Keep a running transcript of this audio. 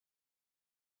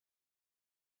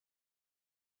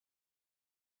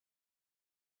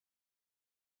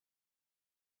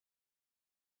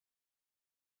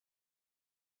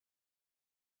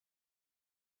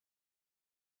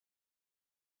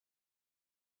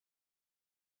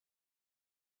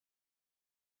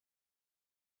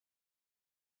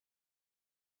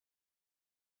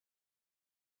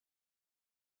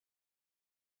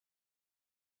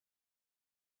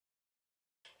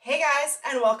Hey guys,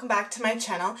 and welcome back to my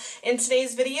channel. In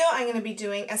today's video, I'm going to be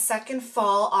doing a second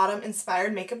fall autumn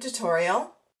inspired makeup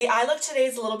tutorial. The eye look today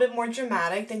is a little bit more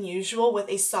dramatic than usual with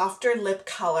a softer lip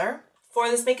color. For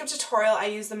this makeup tutorial, I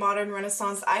use the Modern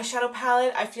Renaissance eyeshadow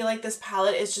palette. I feel like this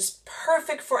palette is just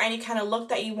perfect for any kind of look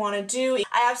that you want to do.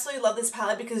 I absolutely love this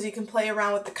palette because you can play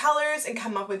around with the colors and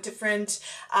come up with different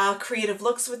creative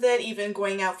looks with it, even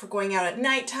going out at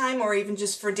nighttime or even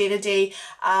just for day-to-day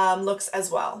looks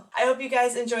as well. I hope you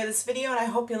guys enjoy this video and I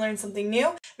hope you learned something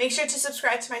new. Make sure to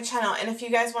subscribe to my channel, and if you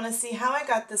guys want to see how I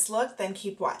got this look, then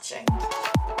keep watching.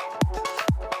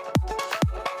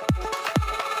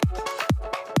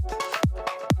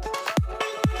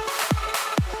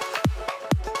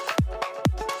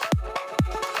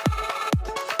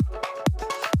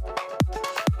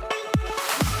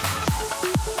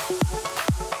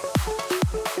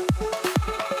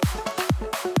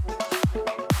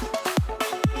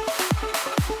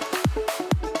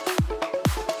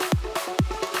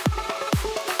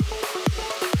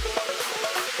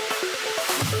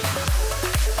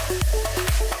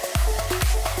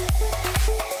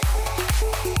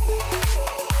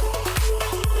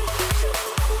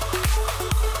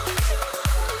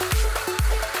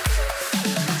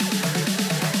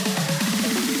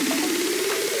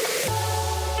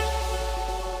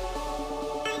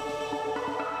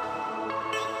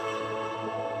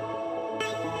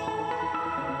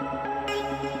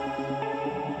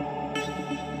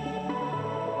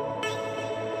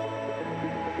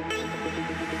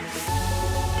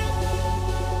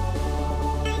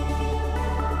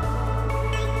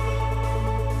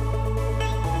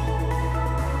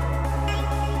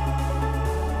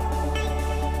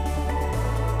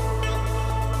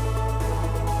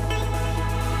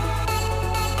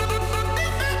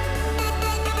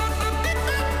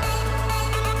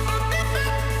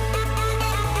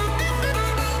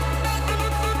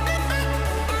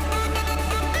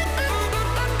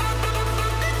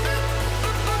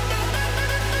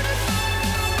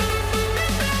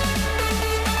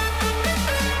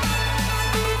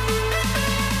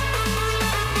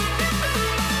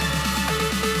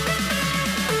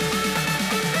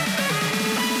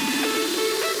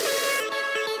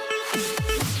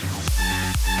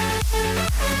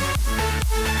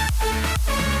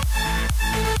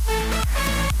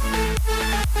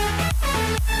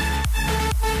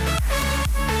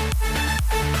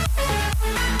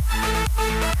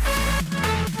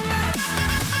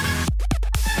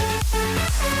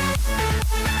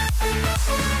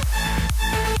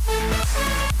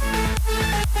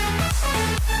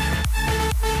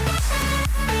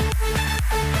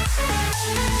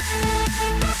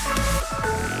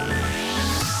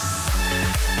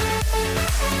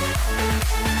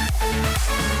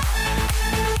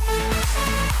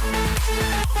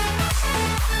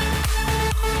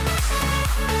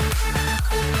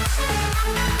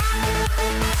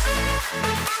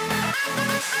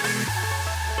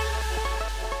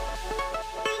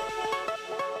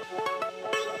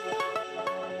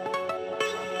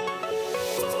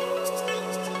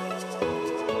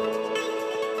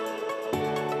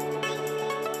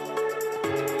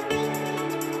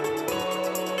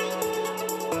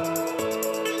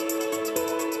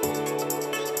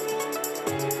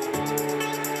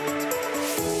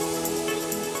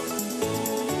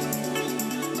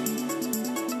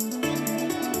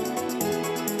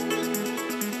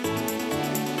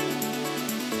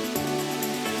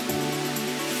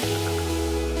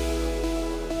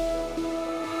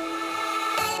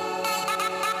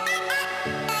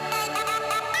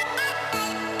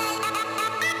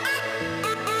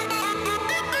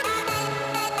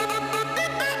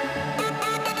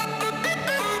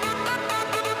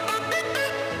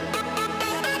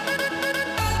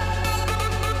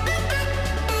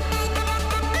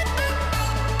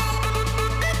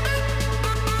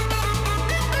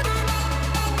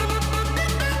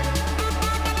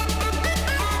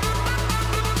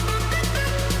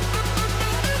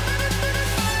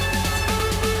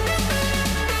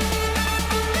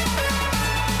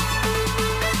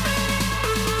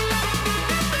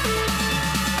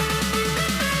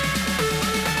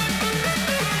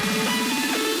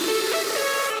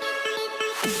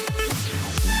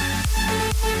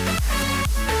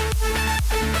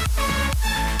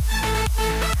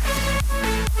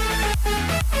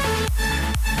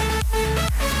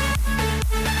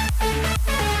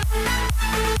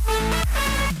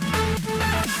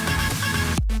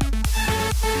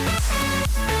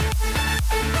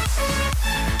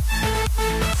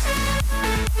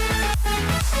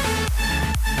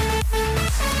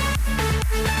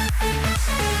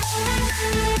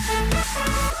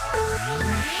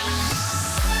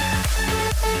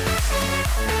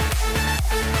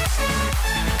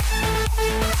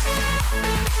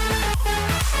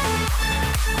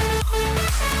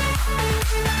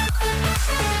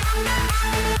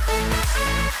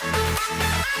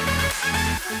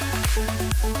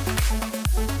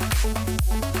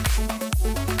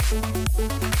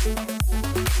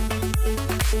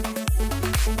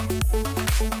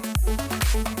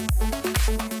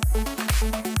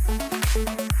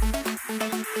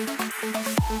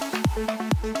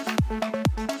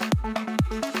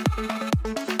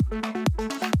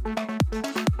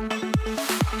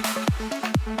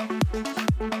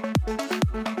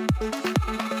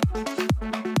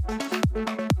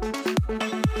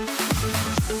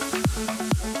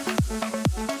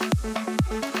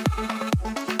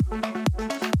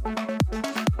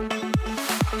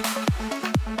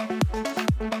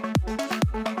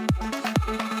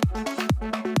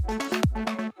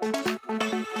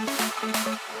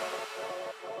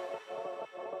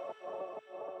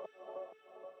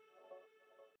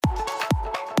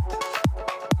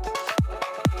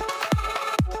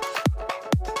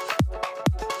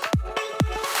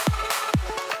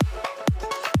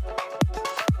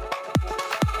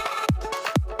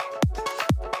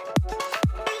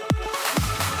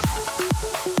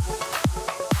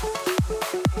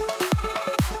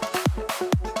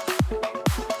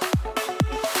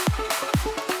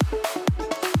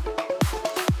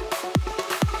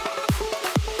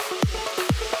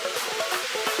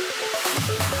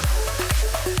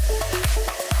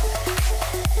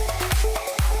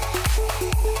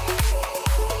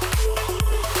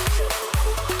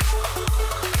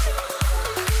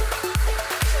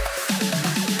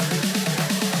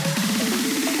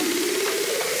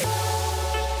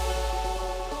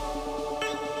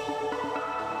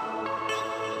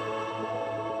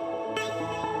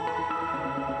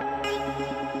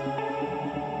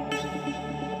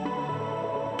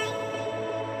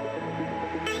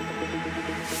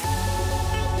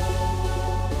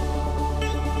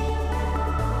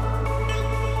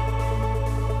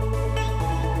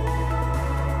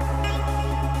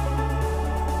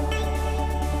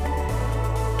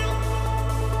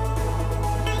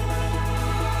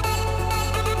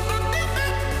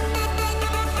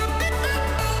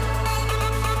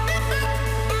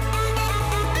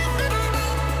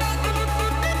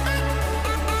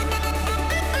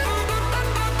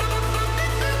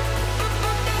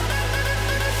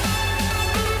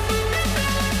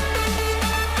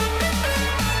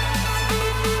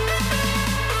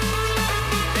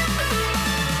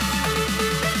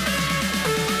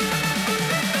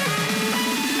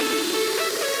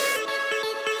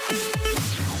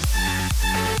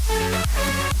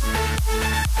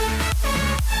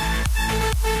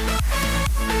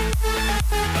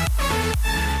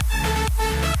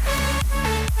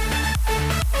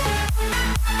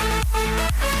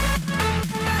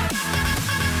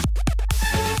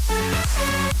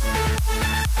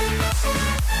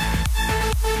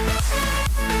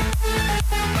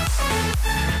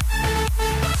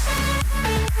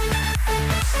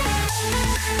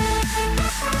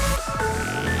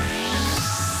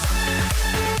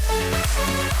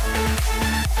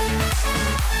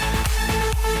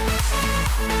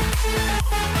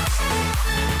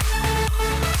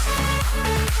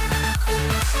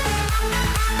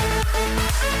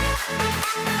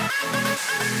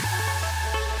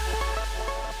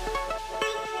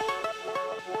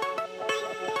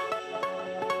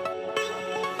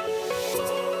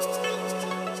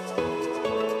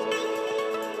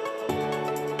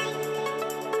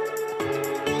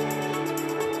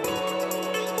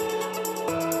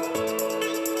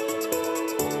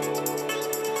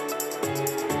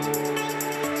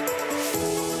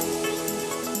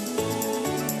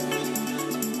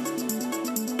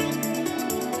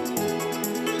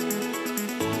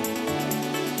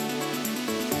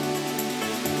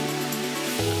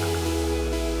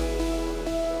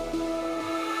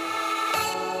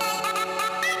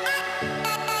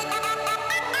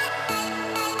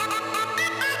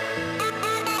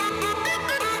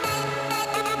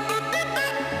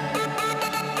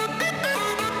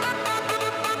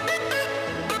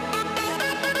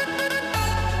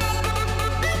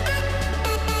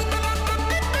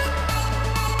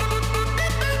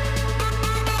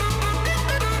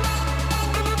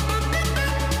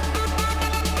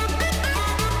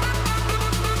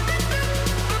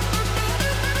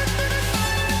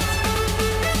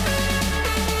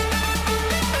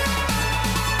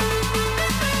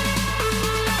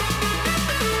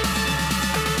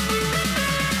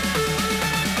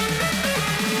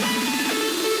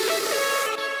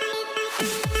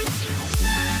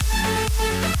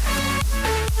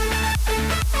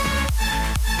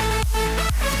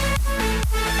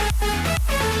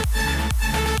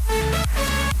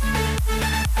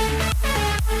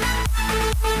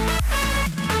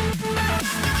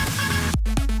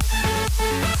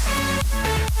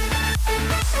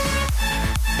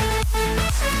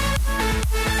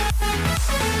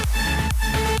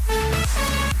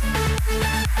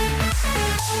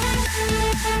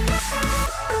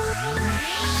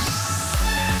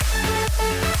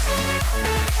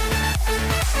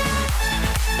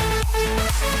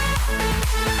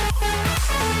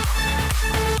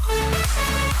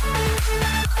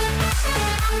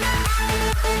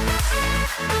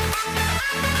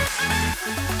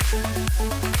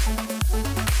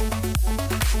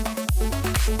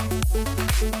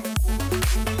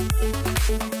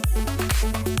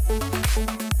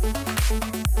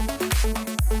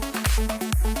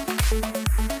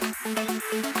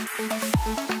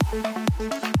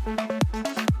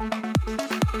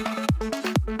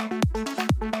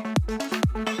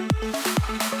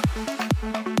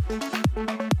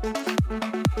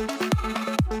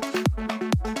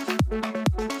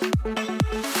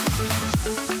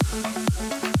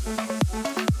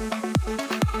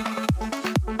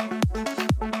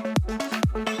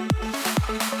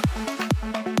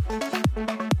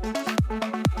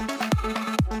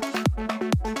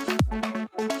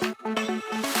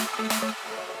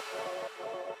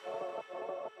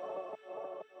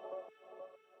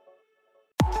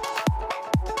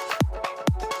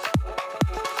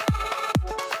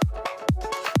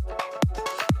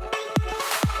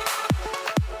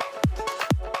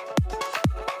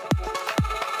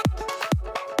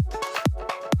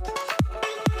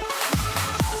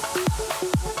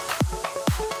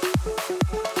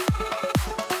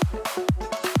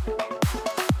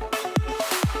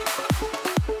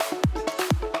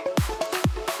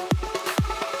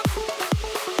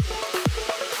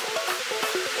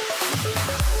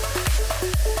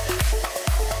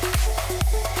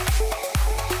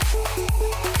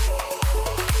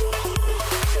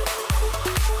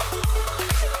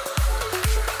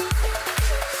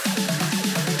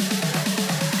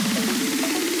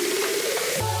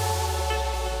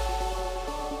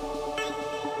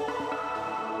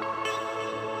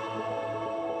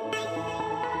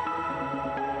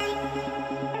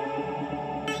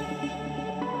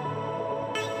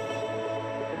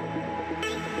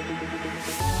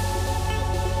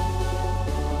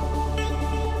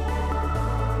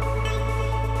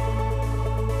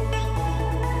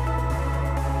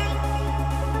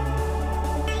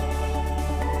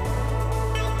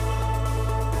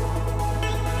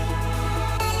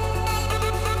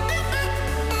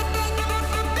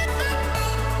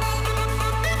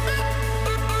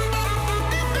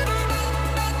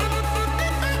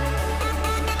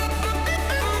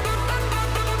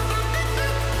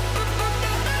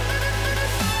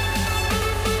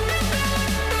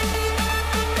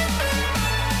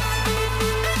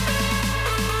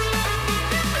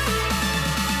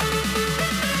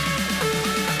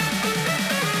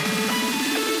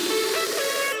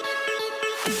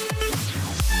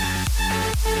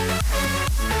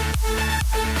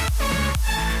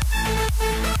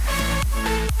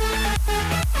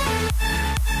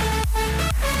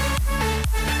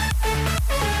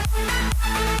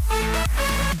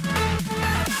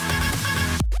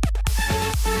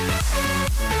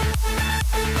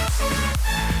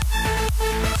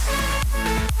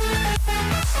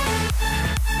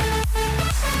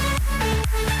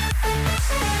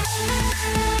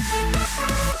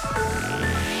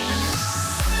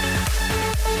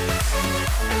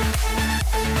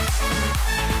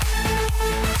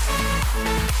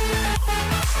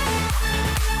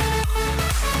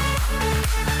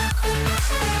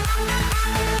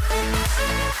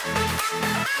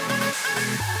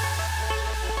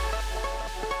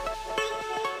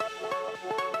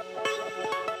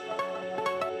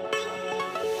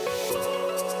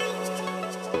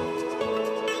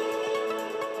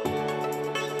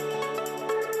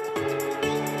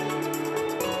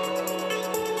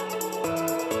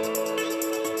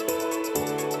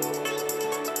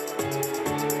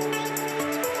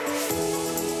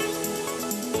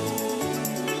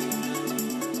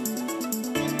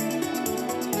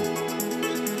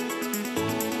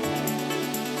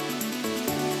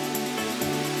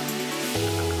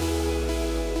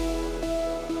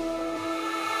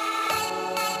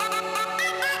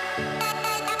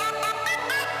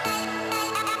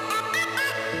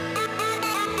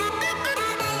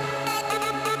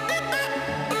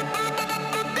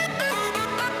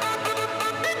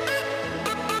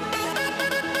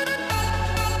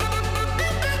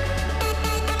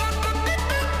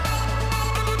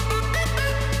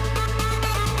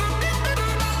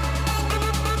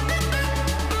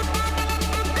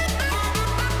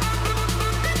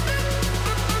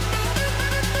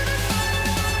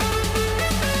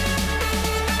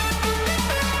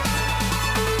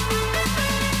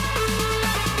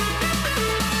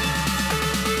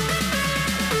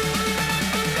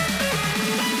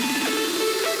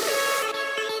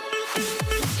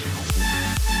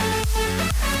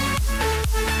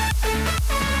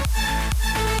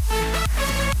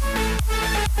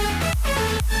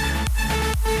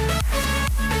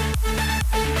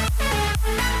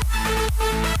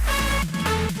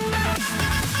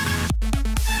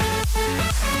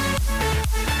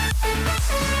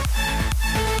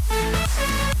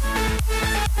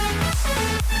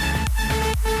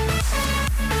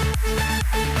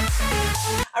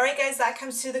 that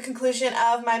comes to the conclusion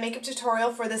of my makeup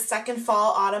tutorial for this second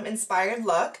fall autumn inspired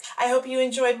look. I hope you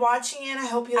enjoyed watching it. I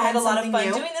hope you had a lot of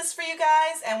fun doing this for you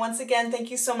guys. And once again,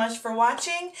 thank you so much for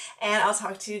watching, and I'll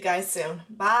talk to you guys soon.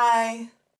 Bye!